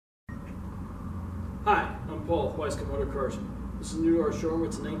Hi, I'm Paul with Weisco Motor Cars. This is new to our showroom.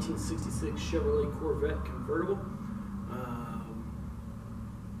 It's a 1966 Chevrolet Corvette convertible.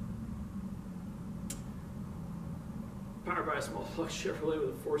 Powered by a small flux Chevrolet with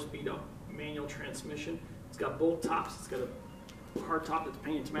a 4-speed manual transmission. It's got bolt tops. It's got a hard top that's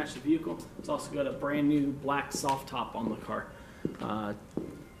painted to match the vehicle. It's also got a brand new black soft top on the car. Kind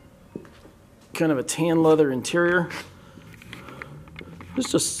of a tan leather interior. It's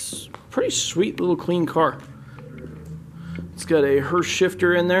just a pretty sweet little clean car. It's got a Hurst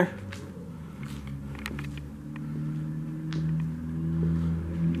shifter in there.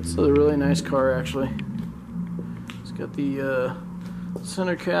 It's a really nice car actually. It's got the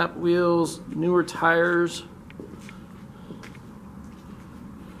center cap wheels, newer tires.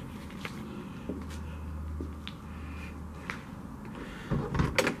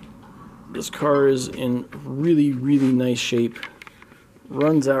 This car is in really nice shape.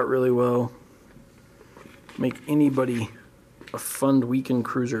 Runs out really well. Make anybody a fun weekend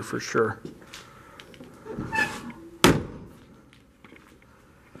cruiser for sure.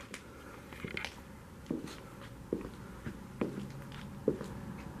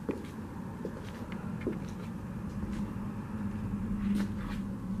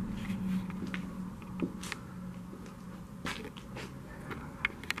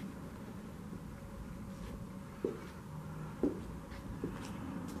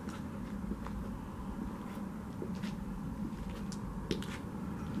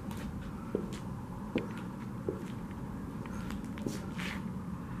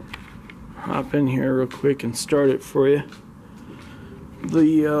 Hop in here real quick and start it for you.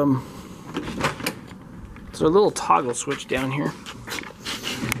 There's a little toggle switch down here.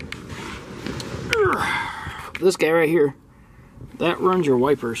 This guy right here, that runs your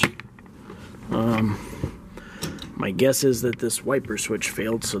wipers. My guess is that this wiper switch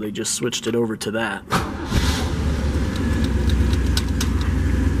failed, so they just switched it over to that.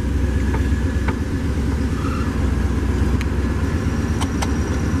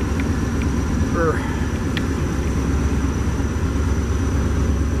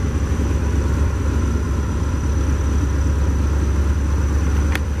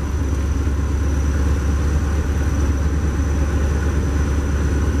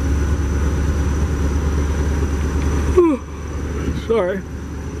 Sorry,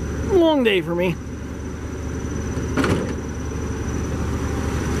 long day for me.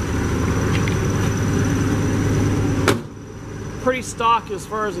 Pretty stock as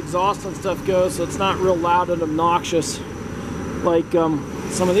far as exhaust and stuff goes, so it's not real loud and obnoxious like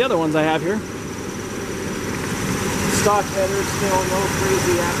some of the other ones I have here. Stock headers, still no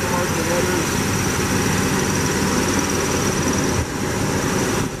crazy aftermarket headers.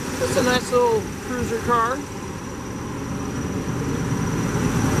 Just a nice little cruiser car.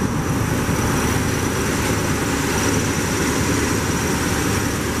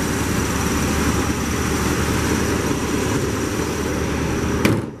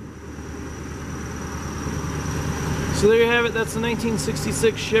 So there you have it. That's the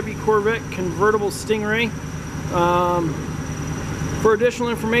 1966 Chevy Corvette convertible Stingray. For additional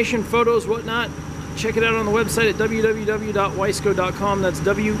information, photos, whatnot, check it out on the website at www.weisco.com. That's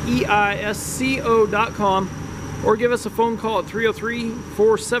WEISCO.com. Or give us a phone call at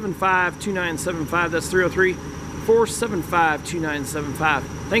 303-475-2975. That's 303-475-2975.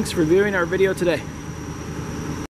 Thanks for viewing our video today.